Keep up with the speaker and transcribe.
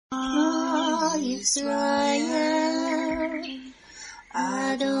Israel,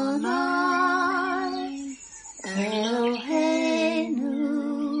 Adonai, Eloheinu,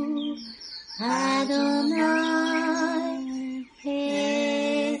 Adonai,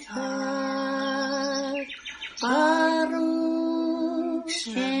 Echad, Baruch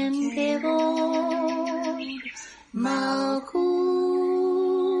Shem Kevod, Malkuto,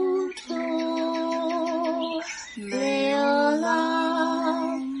 Leolam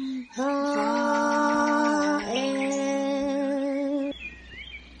Va'ed.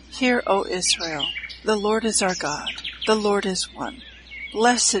 Hear, O Israel, the Lord is our God, the Lord is one.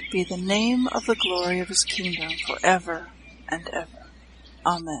 Blessed be the name of the glory of his kingdom forever and ever.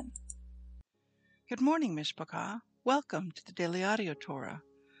 Amen. Good morning, Mishpachah. Welcome to the Daily Audio Torah.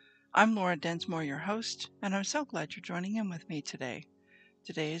 I'm Laura Densmore, your host, and I'm so glad you're joining in with me today.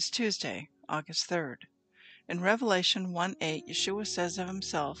 Today is Tuesday, August 3rd. In Revelation 1:8, Yeshua says of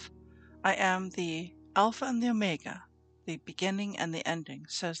himself, I am the Alpha and the Omega, the beginning and the ending,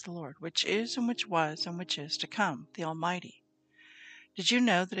 says the Lord, which is and which was and which is to come, the Almighty. Did you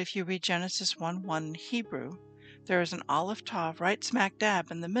know that if you read Genesis 1:1 in Hebrew, there is an Aleph Tav right smack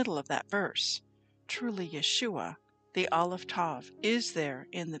dab in the middle of that verse? Truly Yeshua, the Aleph Tav, is there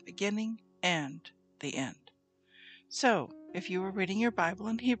in the beginning and the end. So, if you are reading your Bible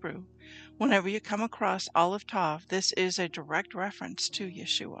in Hebrew, whenever you come across Aleph Tav, this is a direct reference to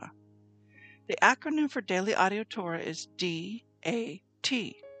Yeshua. The acronym for Daily Audio Torah is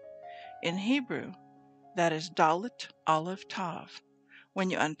D-A-T. In Hebrew, that is Dalet Aleph Tav. When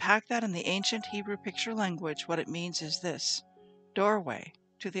you unpack that in the ancient Hebrew picture language, what it means is this: doorway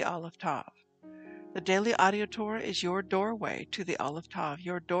to the Aleph Tav. The Daily Audio Torah is your doorway to the Aleph Tav,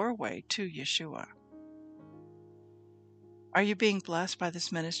 your doorway to Yeshua. Are you being blessed by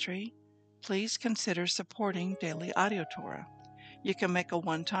this ministry? Please consider supporting Daily Audio Torah. You can make a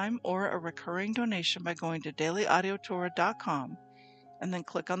one-time or a recurring donation by going to dailyaudiotorah.com and then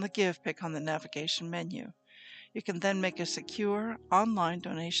click on the Give pick on the navigation menu. You can then make a secure online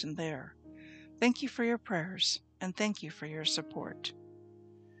donation there. Thank you for your prayers, and thank you for your support.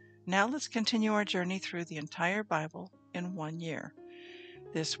 Now let's continue our journey through the entire Bible in 1 year.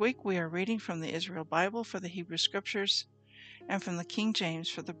 This week we are reading from the Israel Bible for the Hebrew Scriptures and from the King James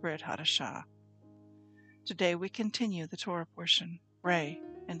for the Brit Hadashah. Today we continue the Torah portion, Re,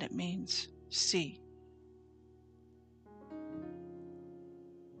 and it means see.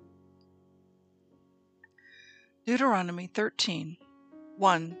 Deuteronomy 13,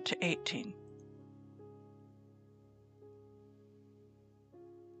 1-18.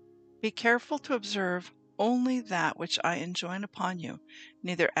 Be careful to observe only that which I enjoin upon you,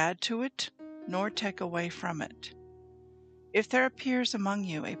 neither add to it, nor take away from it. If there appears among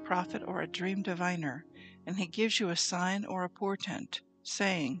you a prophet or a dream diviner, and he gives you a sign or a portent,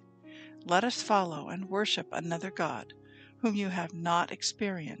 saying, Let us follow and worship another God, whom you have not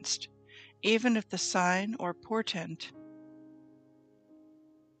experienced, even if the sign or portent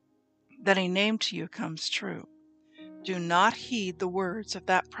that he named to you comes true. Do not heed the words of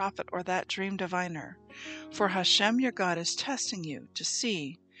that prophet or that dream diviner, for Hashem your God is testing you to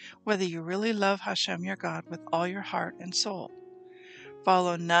see whether you really love Hashem your God with all your heart and soul.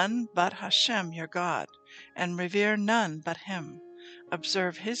 Follow none but Hashem your God, and revere none but him.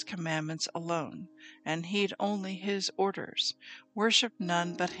 Observe his commandments alone, and heed only his orders. Worship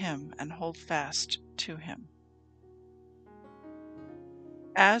none but him, and hold fast to him.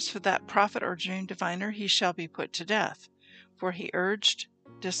 As for that prophet or dream diviner, he shall be put to death, for he urged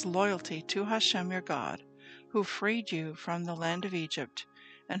disloyalty to Hashem your God, who freed you from the land of Egypt,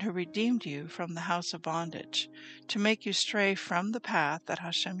 and who redeemed you from the house of bondage, to make you stray from the path that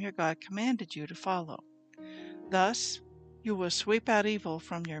Hashem your God commanded you to follow. Thus you will sweep out evil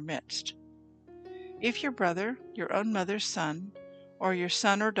from your midst. If your brother, your own mother's son, or your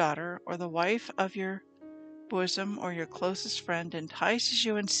son or daughter, or the wife of your bosom or your closest friend entices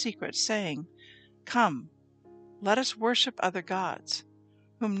you in secret, saying, Come, let us worship other gods,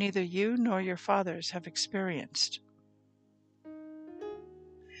 whom neither you nor your fathers have experienced,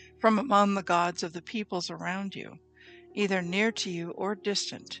 from among the gods of the peoples around you, either near to you or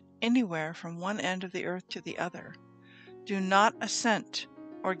distant, anywhere from one end of the earth to the other. Do not assent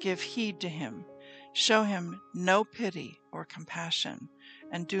or give heed to him. Show him no pity or compassion,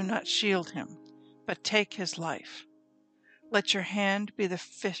 and do not shield him, but take his life. Let your hand be the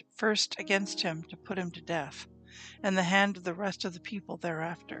first against him to put him to death, and the hand of the rest of the people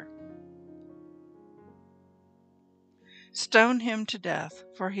thereafter. Stone him to death,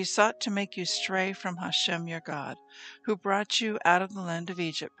 for he sought to make you stray from Hashem your God, who brought you out of the land of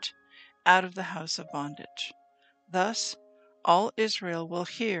Egypt, out of the house of bondage. Thus All Israel will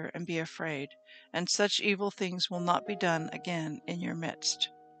hear and be afraid, and such evil things will not be done again in your midst.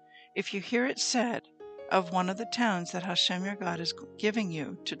 If you hear it said of one of the towns that Hashem your God is giving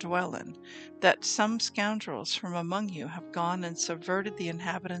you to dwell in, that some scoundrels from among you have gone and subverted the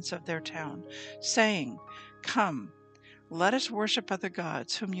inhabitants of their town, saying, Come, let us worship other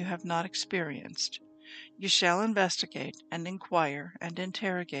gods whom you have not experienced, you shall investigate and inquire and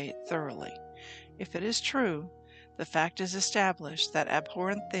interrogate thoroughly. If it is true, the fact is established that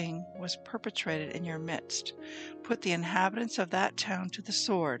abhorrent thing was perpetrated in your midst. Put the inhabitants of that town to the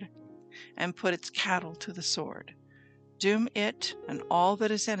sword, and put its cattle to the sword. Doom it and all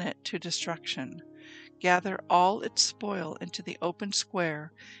that is in it to destruction. Gather all its spoil into the open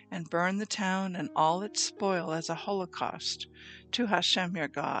square, and burn the town and all its spoil as a holocaust to Hashem your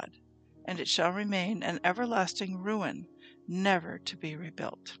God, and it shall remain an everlasting ruin, never to be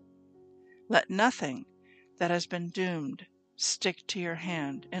rebuilt. Let nothing that has been doomed stick to your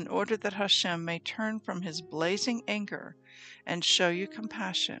hand, in order that Hashem may turn from his blazing anger and show you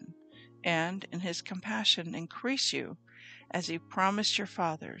compassion, and in his compassion increase you, as he promised your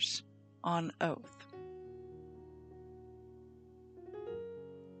fathers on oath.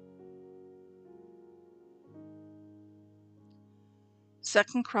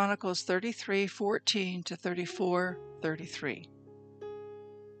 Second Chronicles 33:14 to 34:33.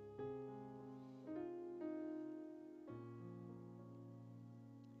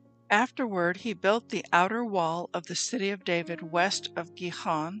 Afterward he built the outer wall of the city of David west of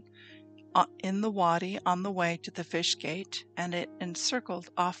Gihon, in the wadi on the way to the fish gate, and it encircled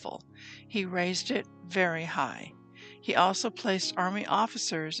Ophel. He raised it very high. He also placed army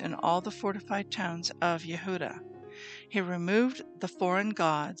officers in all the fortified towns of Yehudah. He removed the foreign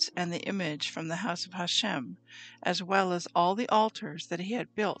gods and the image from the house of Hashem, as well as all the altars that he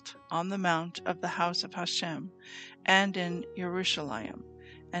had built on the mount of the house of Hashem and in Jerusalem,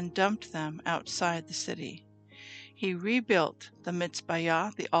 and dumped them outside the city. He rebuilt the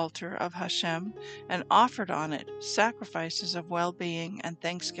Mitzbayah, the altar of Hashem, and offered on it sacrifices of well-being and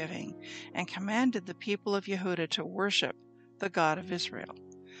thanksgiving, and commanded the people of Yehudah to worship the God of Israel.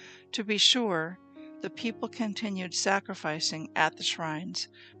 To be sure, the people continued sacrificing at the shrines,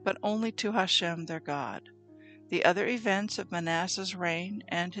 but only to Hashem their God. The other events of Manasseh's reign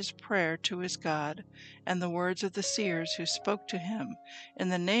and his prayer to his God, and the words of the seers who spoke to him in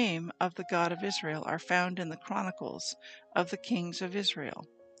the name of the God of Israel, are found in the Chronicles of the Kings of Israel.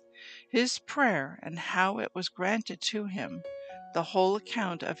 His prayer and how it was granted to him, the whole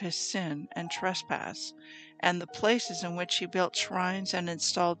account of his sin and trespass, and the places in which he built shrines and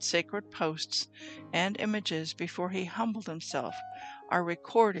installed sacred posts and images before he humbled himself, are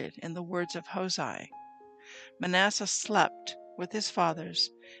recorded in the words of Hosea. Manasseh slept with his fathers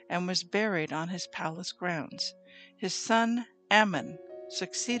and was buried on his palace grounds. His son Amon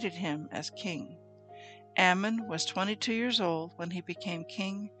succeeded him as king. Amon was 22 years old when he became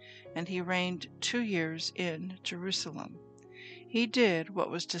king, and he reigned 2 years in Jerusalem. He did what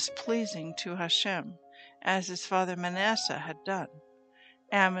was displeasing to Hashem, as his father Manasseh had done.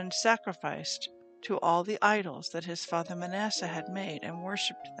 Amon sacrificed to all the idols that his father Manasseh had made and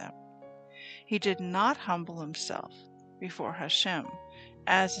worshipped them. He did not humble himself before Hashem,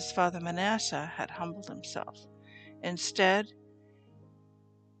 as his father Manasseh had humbled himself. Instead,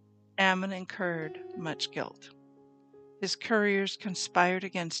 Amon incurred much guilt. His couriers conspired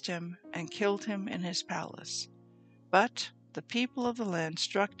against him and killed him in his palace. But the people of the land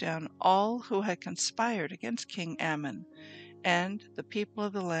struck down all who had conspired against King Amon, and the people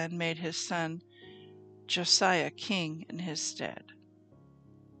of the land made his son Josiah king in his stead.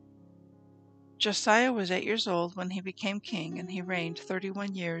 Josiah was 8 years old when he became king, and he reigned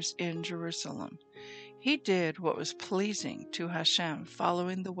 31 years in Jerusalem. He did what was pleasing to Hashem,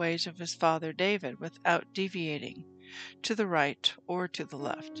 following the ways of his father David without deviating to the right or to the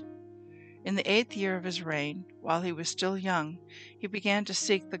left. In the 8th year of his reign, while he was still young, he began to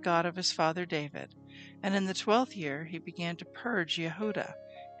seek the God of his father David, and in the 12th year he began to purge Yehudah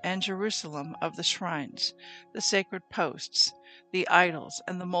and Jerusalem of the shrines, the sacred posts, the idols,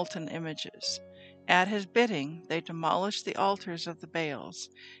 and the molten images. At his bidding, they demolished the altars of the Baals,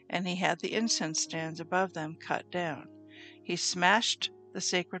 and he had the incense stands above them cut down. He smashed the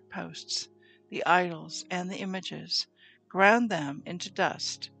sacred posts, the idols, and the images, ground them into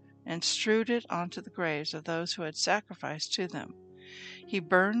dust, and strewed it onto the graves of those who had sacrificed to them. He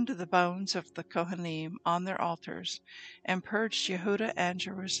burned the bones of the Kohanim on their altars, and purged Yehudah and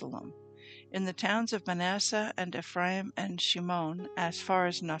Jerusalem. In the towns of Manasseh and Ephraim and Shimon, as far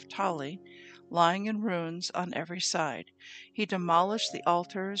as Naphtali, lying in ruins on every side. He demolished the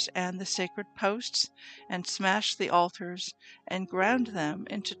altars and the sacred posts, and smashed the altars, and ground them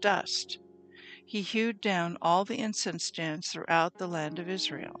into dust. He hewed down all the incense stands throughout the land of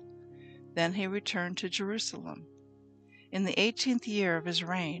Israel. Then he returned to Jerusalem. In the 18th year of his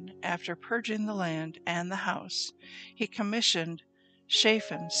reign, after purging the land and the house, he commissioned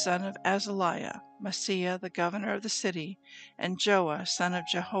Shaphan son of Azaliah, Maaseiah the governor of the city, and Joah son of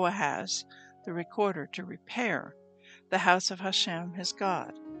Jehoahaz the recorder to repair the house of Hashem his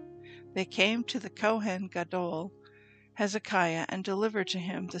God. They came to the Kohen Gadol Hezekiah and delivered to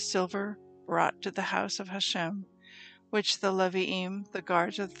him the silver brought to the house of Hashem, which the Leviim, the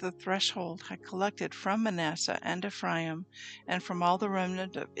guards of the threshold, had collected from Manasseh and Ephraim, and from all the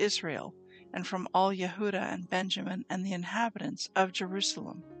remnant of Israel, and from all Yehudah and Benjamin, and the inhabitants of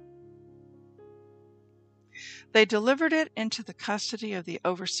Jerusalem. They delivered it into the custody of the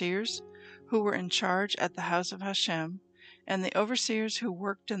overseers, who were in charge at the house of Hashem, and the overseers who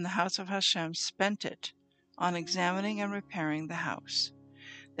worked in the house of Hashem spent it on examining and repairing the house.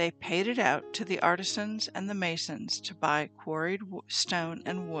 They paid it out to the artisans and the masons to buy quarried stone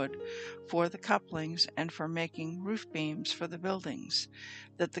and wood for the couplings and for making roof beams for the buildings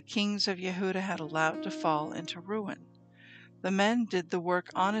that the kings of Yehudah had allowed to fall into ruin. The men did the work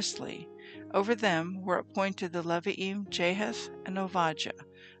honestly. Over them were appointed the Leviim Jahath and Ovadjah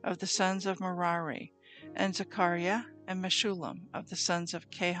of the sons of Merari, and Zechariah and Meshullam of the sons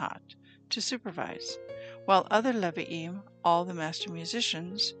of Kehat to supervise, while other Leviim, all the master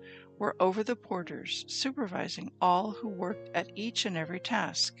musicians, were over the porters, supervising all who worked at each and every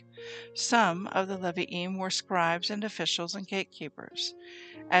task. Some of the Leviim were scribes and officials and gatekeepers.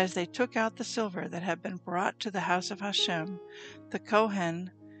 As they took out the silver that had been brought to the house of Hashem, the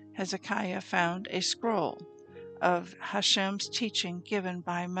Kohen Hezekiah found a scroll of Hashem's teaching given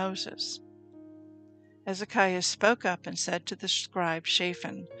by Moses. Hezekiah spoke up and said to the scribe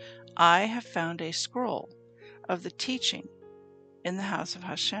Shaphan, "I have found a scroll of the teaching in the house of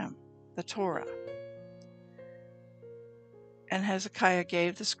Hashem, the Torah." And Hezekiah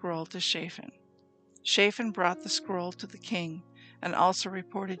gave the scroll to Shaphan. Shaphan brought the scroll to the king, and also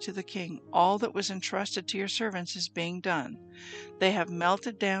reported to the king, "All that was entrusted to your servants is being done. They have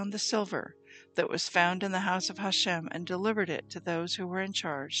melted down the silver that was found in the house of Hashem and delivered it to those who were in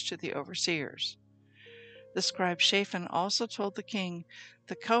charge, to the overseers." The scribe Shaphan also told the king,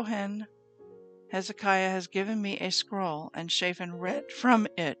 "The Kohen Hezekiah has given me a scroll," and Shaphan read from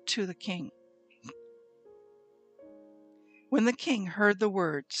it to the king. When the king heard the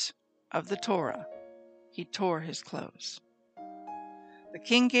words of the Torah, he tore his clothes. The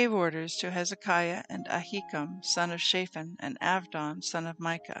king gave orders to Hezekiah and Ahikam son of Shaphan, and Avdon son of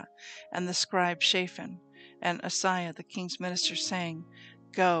Micah, and the scribe Shaphan, and Asaiah the king's minister, saying,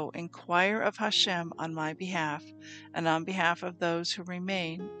 "Go, inquire of Hashem on my behalf, and on behalf of those who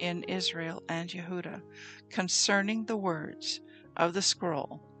remain in Israel and Yehudah, concerning the words of the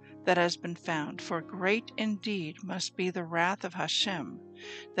scroll that has been found, for great indeed must be the wrath of Hashem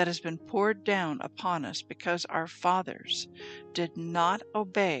that has been poured down upon us, because our fathers did not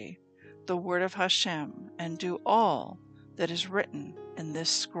obey the word of Hashem and do all that is written in this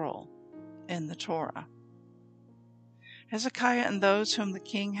scroll, in the Torah." Hezekiah and those whom the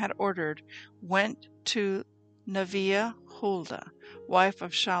king had ordered went to Neviah Huldah, wife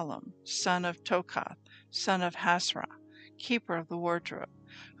of Shallum, son of Tokath, son of Hasrah, keeper of the wardrobe,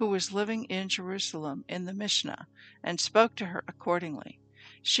 who was living in Jerusalem in the Mishnah, and spoke to her accordingly.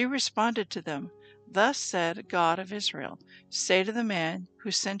 She responded to them, "Thus said God of Israel, say to the man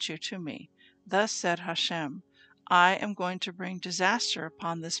who sent you to me, Thus said Hashem, I am going to bring disaster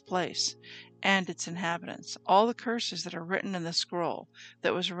upon this place and its inhabitants, all the curses that are written in the scroll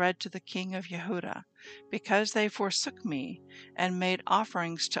that was read to the king of Yehudah, because they forsook me and made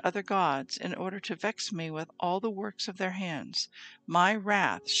offerings to other gods in order to vex me with all the works of their hands. My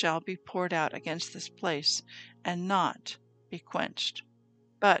wrath shall be poured out against this place and not be quenched.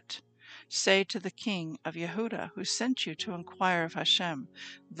 But say to the king of Yehudah, who sent you to inquire of Hashem,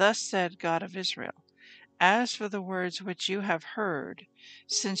 Thus said God of Israel, as for the words which you have heard,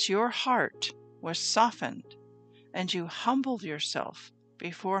 since your heart was softened, and you humbled yourself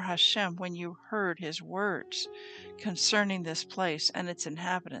before Hashem when you heard his words concerning this place and its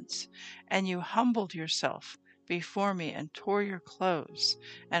inhabitants, and you humbled yourself before me and tore your clothes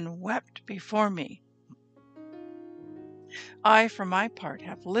and wept before me, I, for my part,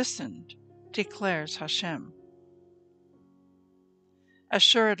 have listened, declares Hashem.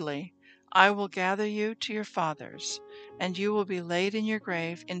 Assuredly, I will gather you to your fathers, and you will be laid in your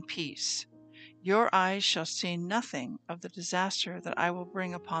grave in peace. Your eyes shall see nothing of the disaster that I will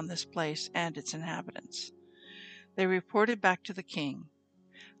bring upon this place and its inhabitants." They reported back to the king.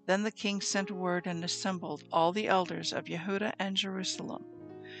 Then the king sent word and assembled all the elders of Yehuda and Jerusalem.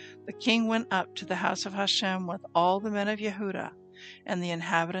 The king went up to the house of Hashem with all the men of Yehuda and the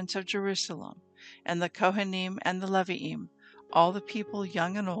inhabitants of Jerusalem, and the Kohanim and the Leviim, all the people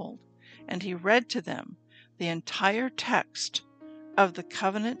young and old, and he read to them the entire text of the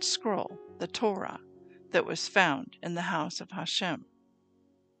covenant scroll, the Torah, that was found in the house of Hashem.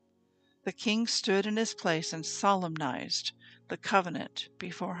 The king stood in his place and solemnized the covenant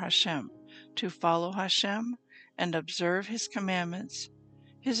before Hashem, to follow Hashem and observe his commandments,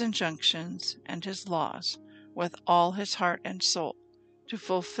 his injunctions, and his laws with all his heart and soul, to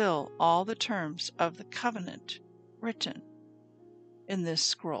fulfill all the terms of the covenant written in this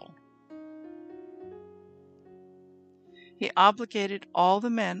scroll. He obligated all the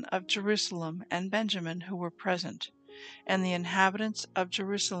men of Jerusalem and Benjamin who were present, and the inhabitants of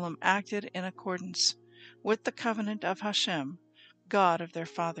Jerusalem acted in accordance with the covenant of Hashem, God of their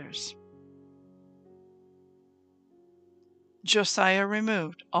fathers. Josiah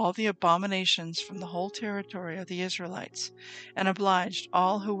removed all the abominations from the whole territory of the Israelites, and obliged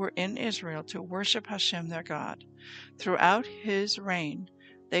all who were in Israel to worship Hashem their God. Throughout his reign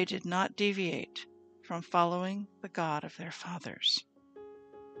they did not deviate from following the God of their fathers.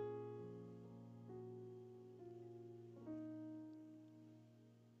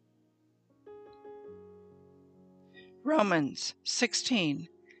 Romans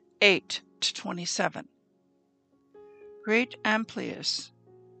 16:8-27. Great Amplius,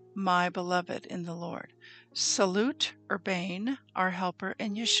 my beloved in the Lord, salute Urbane, our helper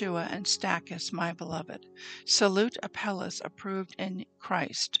in Yeshua, and Stachys, my beloved. Salute Apelles, approved in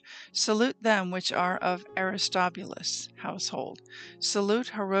Christ. Salute them which are of Aristobulus' household. Salute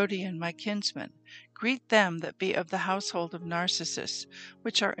Herodion, my kinsman. Greet them that be of the household of Narcissus,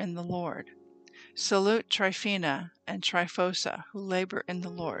 which are in the Lord. Salute Tryphena and Tryphosa, who labor in the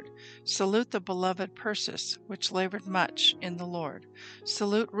Lord. Salute the beloved Persis, which labored much in the Lord.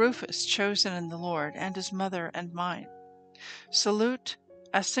 Salute Rufus, chosen in the Lord, and his mother and mine. Salute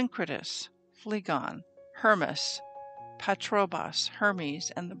Asyncritus, Phlegon, Hermas, Patrobas,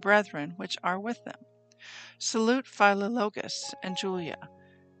 Hermes, and the brethren which are with them. Salute Philologus and Julia,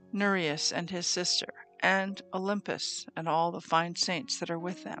 Nereus and his sister, and Olympus, and all the fine saints that are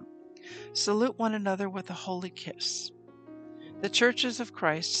with them. Salute one another with a holy kiss. The churches of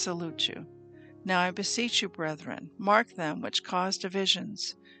Christ salute you. Now I beseech you, brethren, mark them which cause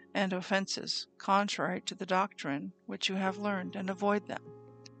divisions and offenses, contrary to the doctrine which you have learned, and avoid them.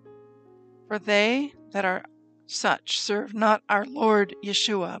 For they that are such serve not our Lord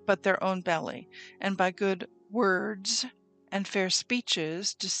Yeshua, but their own belly, and by good words and fair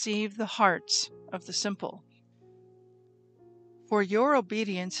speeches deceive the hearts of the simple. For your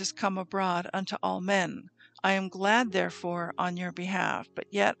obedience is come abroad unto all men. I am glad therefore on your behalf, but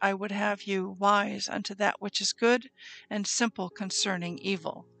yet I would have you wise unto that which is good, and simple concerning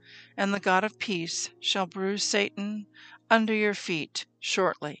evil. And the God of peace shall bruise Satan under your feet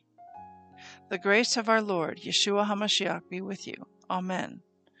shortly. The grace of our Lord Yeshua HaMashiach be with you. Amen.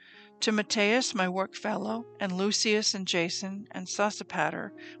 Timotheus, my workfellow, and Lucius and Jason and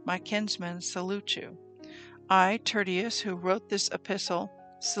Sosipater, my kinsmen, salute you. I, Tertius, who wrote this epistle,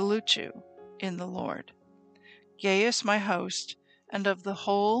 salute you in the Lord. Gaius, my host, and of the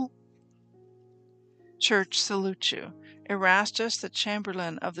whole church salute you. Erastus, the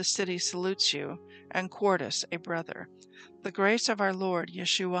chamberlain of the city, salutes you, and Quartus, a brother. The grace of our Lord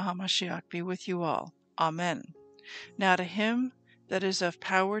Yeshua HaMashiach be with you all. Amen. Now to him that is of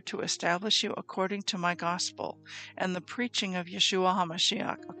power to establish you according to my gospel, and the preaching of Yeshua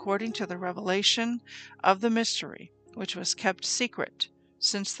HaMashiach, according to the revelation of the mystery, which was kept secret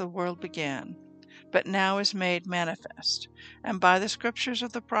since the world began, but now is made manifest, and by the scriptures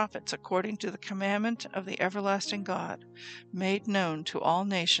of the prophets, according to the commandment of the everlasting God, made known to all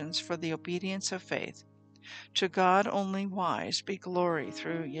nations for the obedience of faith. To God only wise be glory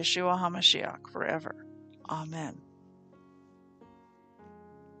through Yeshua HaMashiach forever. Amen.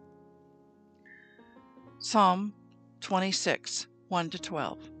 Psalm 26,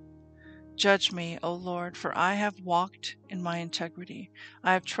 1-12. Judge me, O Lord, for I have walked in my integrity.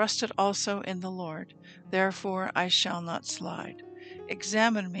 I have trusted also in the Lord, therefore I shall not slide.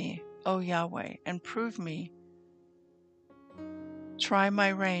 Examine me, O Yahweh, and prove me. Try my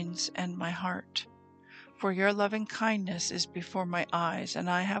reins and my heart. For your loving kindness is before my eyes, and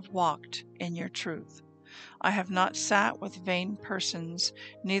I have walked in your truth. I have not sat with vain persons,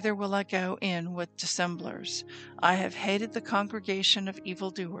 neither will I go in with dissemblers. I have hated the congregation of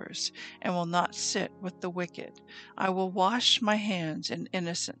evildoers, and will not sit with the wicked. I will wash my hands in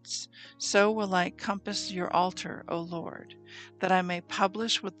innocence. So will I compass your altar, O Lord, that I may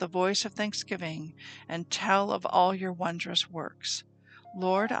publish with the voice of thanksgiving, and tell of all your wondrous works.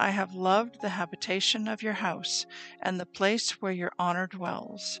 Lord, I have loved the habitation of your house, and the place where your honor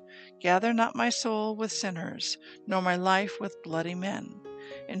dwells. Gather not my soul with sinners, nor my life with bloody men,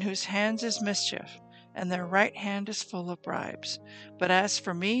 in whose hands is mischief, and their right hand is full of bribes. But as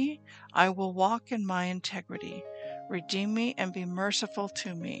for me, I will walk in my integrity. Redeem me and be merciful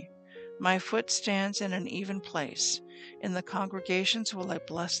to me. My foot stands in an even place. In the congregations will I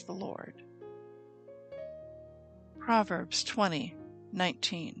bless the Lord. Proverbs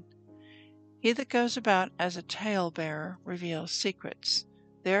 20:19. He that goes about as a talebearer reveals secrets.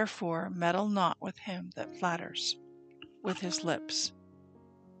 Therefore meddle not with him that flatters with his lips.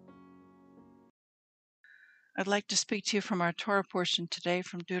 I'd like to speak to you from our Torah portion today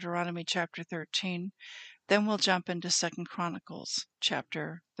from Deuteronomy chapter 13. Then we'll jump into 2 Chronicles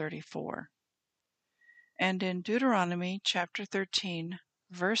chapter 34. And in Deuteronomy chapter 13,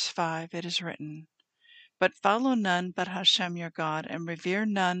 verse 5, it is written, But follow none but Hashem your God, and revere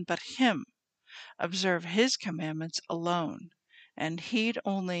none but him. Observe his commandments alone, and heed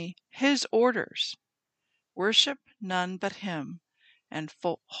only his orders. Worship none but him, and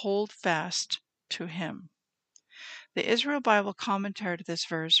hold fast to him. The Israel Bible commentary to this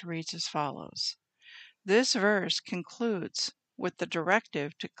verse reads as follows. This verse concludes with the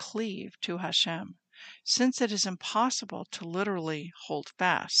directive to cleave to Hashem, since it is impossible to literally hold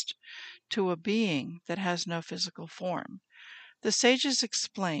fast to a being that has no physical form. The sages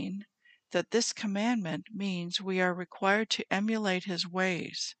explain that this commandment means we are required to emulate his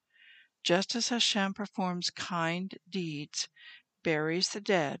ways. Just as Hashem performs kind deeds, buries the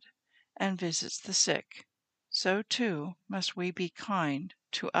dead, and visits the sick, so too must we be kind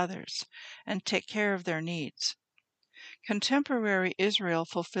to others and take care of their needs. Contemporary Israel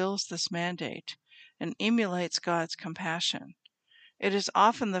fulfills this mandate and emulates God's compassion. It is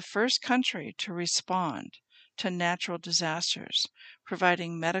often the first country to respond to natural disasters,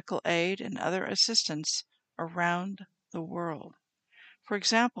 providing medical aid and other assistance around the world. For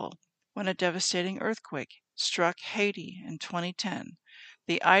example, when a devastating earthquake struck Haiti in 2010,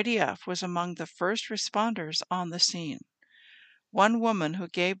 the IDF was among the first responders on the scene. One woman who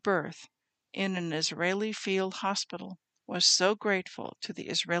gave birth in an Israeli field hospital was so grateful to the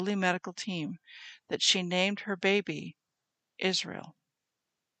Israeli medical team that she named her baby Israel.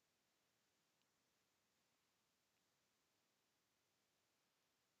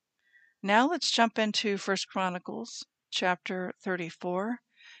 Now let's jump into 1 Chronicles chapter 34,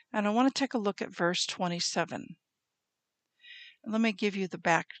 and I want to take a look at verse 27. Let me give you the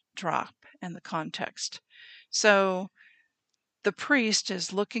backdrop and the context. So the priest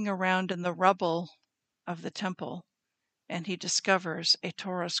is looking around in the rubble of the temple, and he discovers a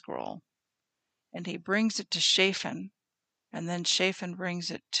Torah scroll, and he brings it to Shaphan, and then Shaphan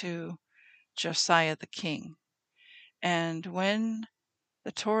brings it to Josiah the king. And when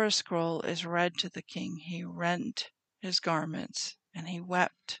the Torah scroll is read to the king, he rent his garments, and he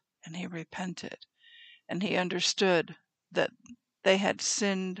wept, and he repented, and he understood that they had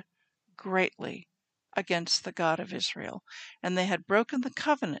sinned greatly against the God of Israel, and they had broken the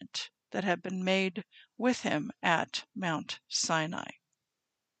covenant that had been made with him at Mount Sinai.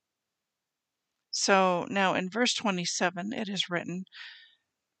 So now in verse 27 it is written,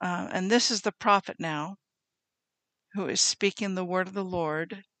 and this is the prophet now, who is speaking the word of the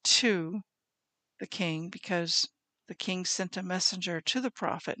Lord to the king, because the king sent a messenger to the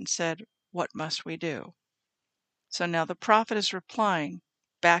prophet and said, What must we do? So now the prophet is replying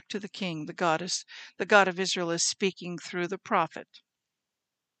back to the king. The God of Israel is speaking through the prophet.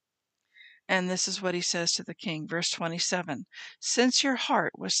 And this is what he says to the king, verse 27. Since your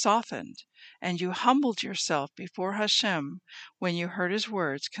heart was softened, and you humbled yourself before Hashem when you heard his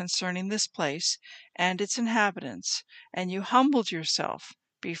words concerning this place and its inhabitants, and you humbled yourself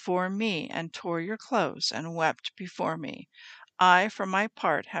before me and tore your clothes and wept before me, I, for my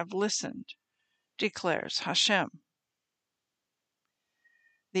part, have listened, declares Hashem.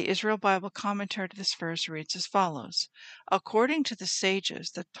 The Israel Bible commentary to this verse reads as follows. According to the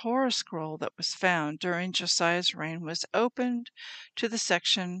sages, the Torah scroll that was found during Josiah's reign was opened to the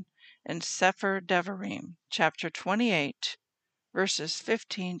section in Sefer Devarim, chapter 28, verses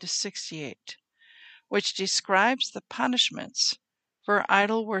 15 to 68, which describes the punishments for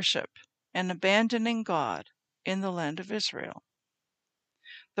idol worship and abandoning God in the land of Israel.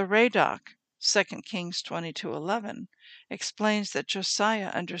 The Radak 2 Kings 22:11 explains that Josiah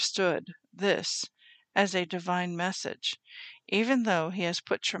understood this as a divine message, even though he has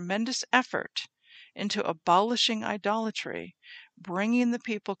put tremendous effort into abolishing idolatry, bringing the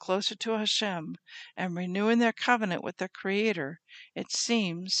people closer to Hashem, and renewing their covenant with their Creator. It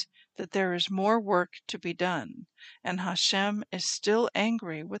seems that there is more work to be done, and Hashem is still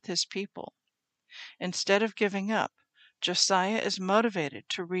angry with his people. Instead of giving up, Josiah is motivated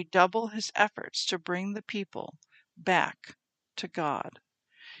to redouble his efforts to bring the people back to God.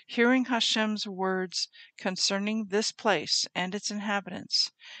 Hearing Hashem's words concerning this place and its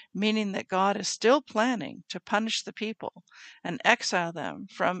inhabitants, meaning that God is still planning to punish the people and exile them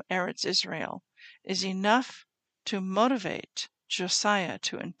from Eretz Israel, is enough to motivate Josiah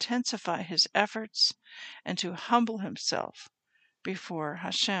to intensify his efforts and to humble himself before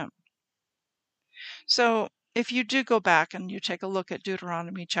Hashem. So, if you do go back and you take a look at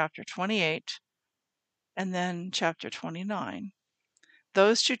Deuteronomy chapter 28 and then chapter 29,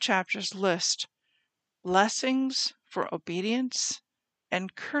 those two chapters list blessings for obedience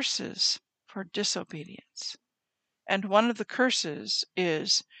and curses for disobedience. And one of the curses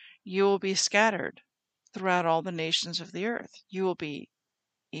is you will be scattered throughout all the nations of the earth. You will be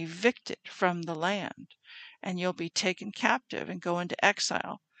evicted from the land, and you'll be taken captive and go into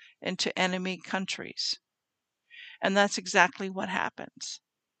exile into enemy countries. And that's exactly what happens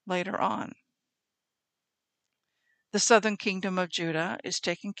later on. The southern kingdom of Judah is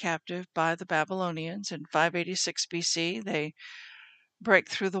taken captive by the Babylonians in 586 BC. They break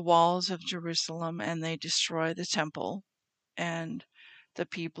through the walls of Jerusalem and they destroy the temple. And the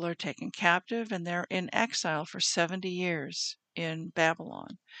people are taken captive and they're in exile for 70 years in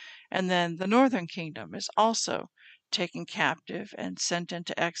Babylon. And then the northern kingdom is also taken captive and sent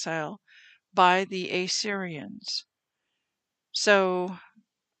into exile by the Assyrians. So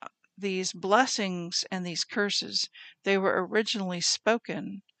these blessings and these curses, they were originally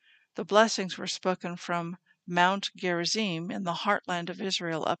spoken, the blessings were spoken from Mount Gerizim in the heartland of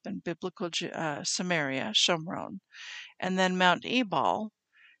Israel up in biblical Samaria, Shomron. And then Mount Ebal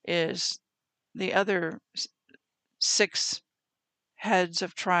is the other 6 heads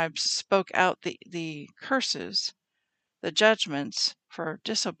of tribes spoke out the curses, the judgments for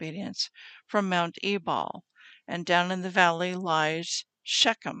disobedience from Mount Ebal. And down in the valley lies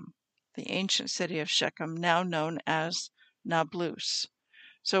Shechem, the ancient city of Shechem, now known as Nablus.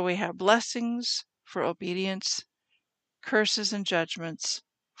 So we have blessings for obedience, curses and judgments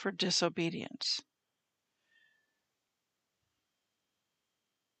for disobedience.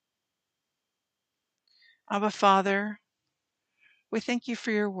 Abba Father, we thank you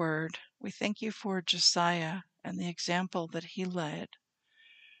for your word. We thank you for Josiah and the example that he led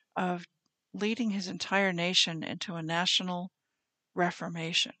of leading his entire nation into a national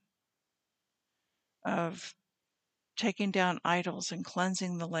reformation, of taking down idols and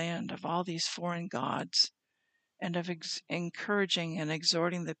cleansing the land of all these foreign gods, and of encouraging and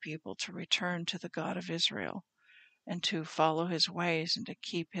exhorting the people to return to the God of Israel and to follow his ways and to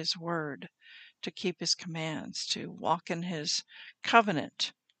keep his word, to keep his commands, to walk in his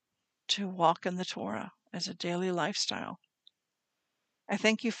covenant, to walk in the Torah as a daily lifestyle. I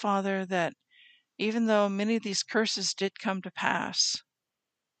thank you, Father, that even though many of these curses did come to pass,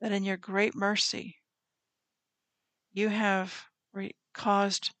 that in your great mercy, you have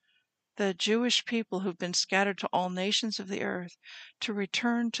caused the Jewish people who've been scattered to all nations of the earth to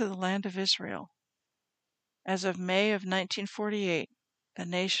return to the land of Israel. As of May of 1948, the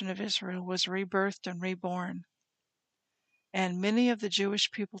nation of Israel was rebirthed and reborn. And many of the Jewish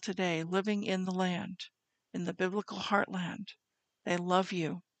people today living in the land, in the biblical heartland, they love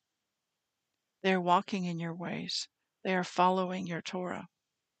you. They are walking in your ways. They are following your Torah.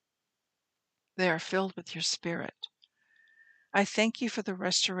 They are filled with your Spirit. I thank you for the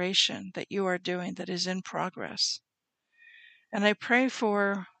restoration that you are doing that is in progress. And I pray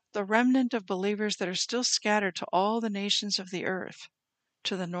for the remnant of believers that are still scattered to all the nations of the earth,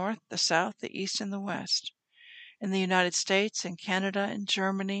 to the north, the south, the east, and the west, in the United States, in Canada, in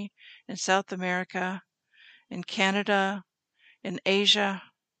Germany, in South America, in Canada, in Asia,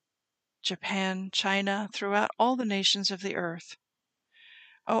 Japan, China, throughout all the nations of the earth.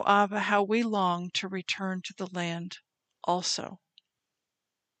 O Abba, how we long to return to the land also.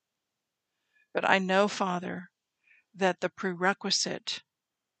 But I know, Father, that the prerequisite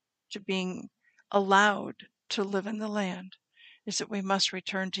to being allowed to live in the land is that we must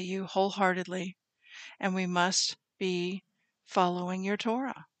return to you wholeheartedly, and we must be following your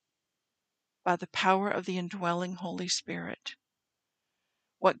Torah by the power of the indwelling Holy Spirit.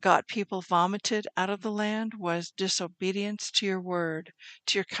 What got people vomited out of the land was disobedience to your word,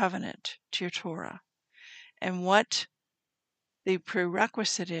 to your covenant, to your Torah. And what the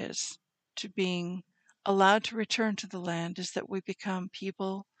prerequisite is to being allowed to return to the land is that we become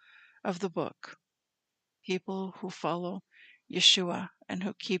people of the book, people who follow Yeshua and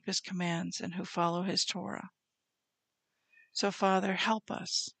who keep his commands and who follow his Torah. So, Father, help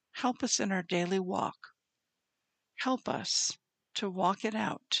us. Help us in our daily walk. Help us to walk it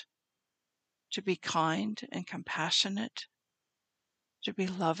out, to be kind and compassionate, to be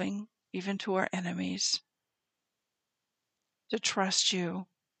loving even to our enemies, to trust you,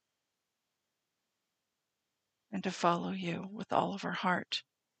 and to follow you with all of our heart.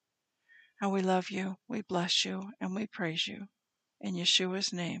 And we love you, we bless you, and we praise you. In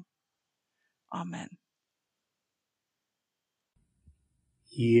Yeshua's name, amen.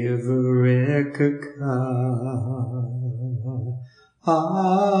 Yevrekka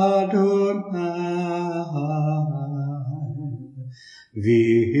Adonai Vish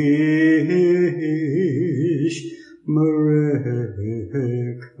Mereka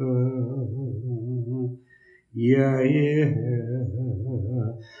Yair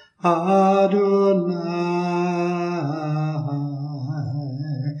Adonai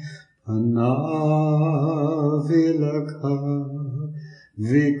Panavilaka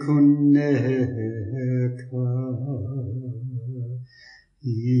Vikuneka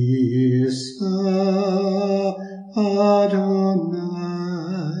Isa Adonai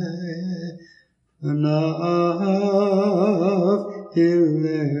Panav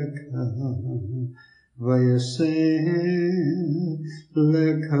Ileka Vayasen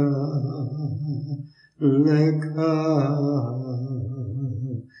Leka Leka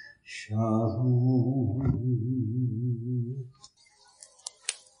Shalom.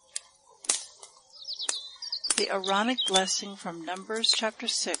 The Aaronic blessing from Numbers chapter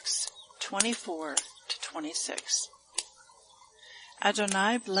 6, 24 to 26.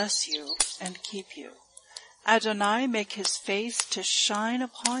 Adonai bless you and keep you. Adonai make his face to shine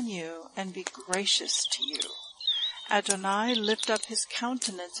upon you and be gracious to you. Adonai lift up his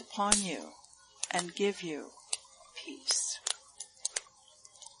countenance upon you and give you peace.